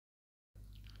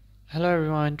Hello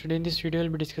everyone, today in this video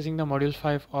we'll be discussing the module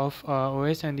 5 of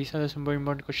OS, and these are the some very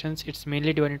important questions. It's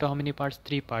mainly divided into how many parts?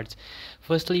 3 parts.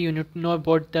 Firstly, you need to know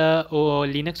about the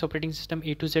Linux operating system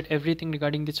A to Z, everything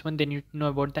regarding this one. Then you need to know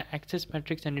about the access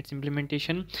matrix and its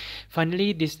implementation.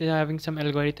 Finally, this is having some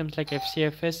algorithms like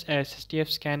FCFS, SSTF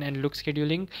scan and look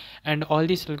scheduling, and all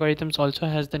these algorithms also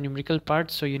has the numerical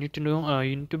parts, so you need to know,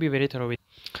 you need to be very thorough with.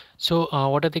 So,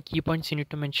 what are the key points you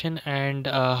need to mention, and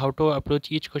how to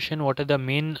approach each question? What are the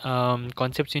main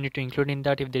concepts you need to include in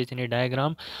that? If there is any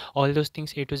diagram, all those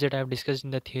things A to Z I have discussed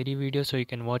in the theory video, so you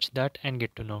can watch that and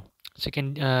get to know. So you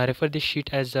can refer this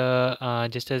sheet as a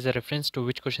just as a reference to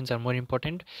which questions are more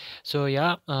important. So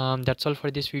yeah, that's all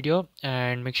for this video,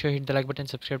 and make sure you hit the like button,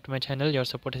 subscribe to my channel. Your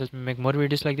support helps me make more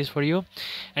videos like this for you.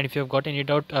 And if you have got any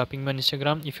doubt, ping me on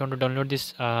Instagram. If you want to download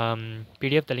this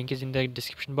PDF, the link is in the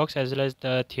description box, as well as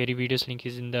the theory videos link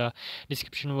is in the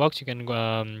description box. You can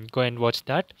go and watch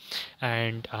that.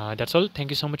 And that's all. Thank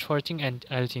you so much for watching, and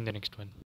I'll see you in the next one.